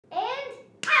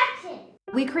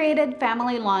We created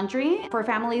Family Laundry for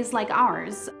families like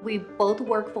ours. We both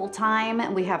work full-time,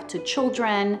 and we have 2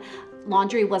 children.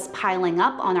 Laundry was piling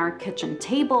up on our kitchen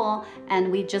table,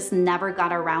 and we just never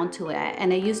got around to it,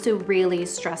 and it used to really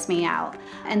stress me out.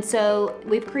 And so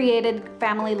we've created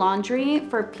Family Laundry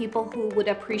for people who would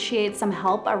appreciate some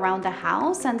help around the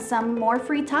house and some more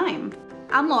free time.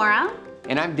 I'm Laura.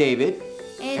 And I'm David.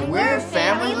 And we're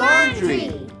Family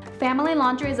Laundry. Family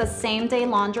Laundry is a same-day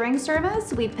laundering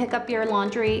service. We pick up your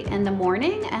laundry in the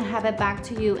morning and have it back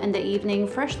to you in the evening,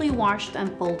 freshly washed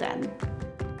and folded.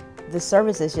 The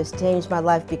service has just changed my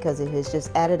life because it has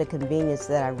just added a convenience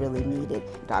that I really needed.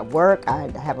 I work, I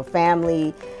have a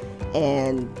family,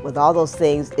 and with all those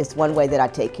things, it's one way that I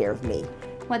take care of me.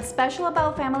 What's special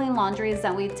about Family Laundry is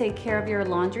that we take care of your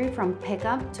laundry from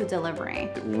pickup to delivery.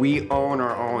 We own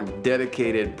our own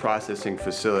dedicated processing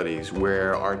facilities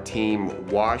where our team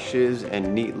washes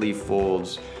and neatly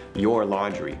folds your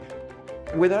laundry.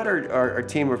 Without our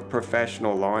team of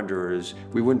professional launderers,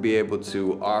 we wouldn't be able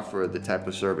to offer the type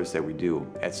of service that we do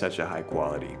at such a high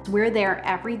quality. We're there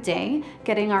every day,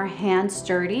 getting our hands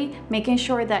dirty, making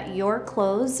sure that your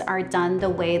clothes are done the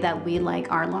way that we like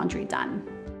our laundry done.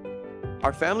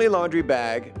 Our Family Laundry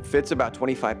bag fits about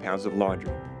 25 pounds of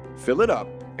laundry. Fill it up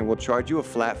and we'll charge you a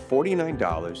flat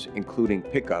 $49, including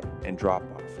pickup and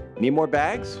drop-off. Need more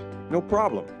bags? No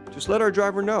problem. Just let our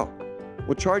driver know.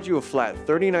 We'll charge you a flat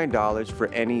 $39 for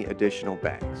any additional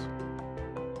bags.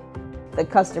 The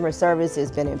customer service has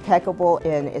been impeccable,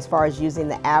 and as far as using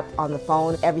the app on the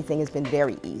phone, everything has been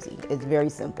very easy. It's very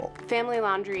simple. Family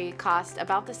Laundry cost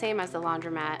about the same as the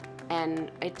laundromat,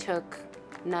 and it took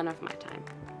none of my time.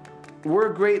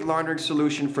 We're a great laundering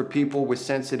solution for people with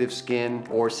sensitive skin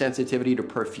or sensitivity to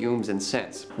perfumes and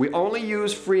scents. We only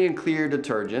use free and clear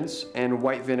detergents and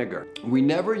white vinegar. We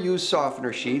never use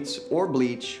softener sheets or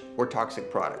bleach or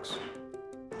toxic products.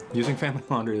 Using Family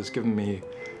Laundry has given me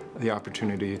the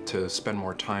opportunity to spend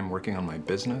more time working on my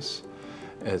business.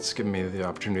 It's given me the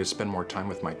opportunity to spend more time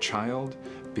with my child,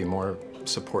 be a more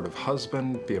supportive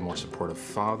husband, be a more supportive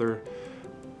father,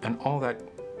 and all that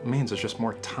means it's just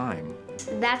more time.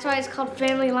 That's why it's called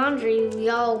Family Laundry. We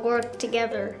all work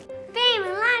together.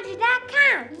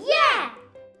 FamilyLaundry.com. Yeah!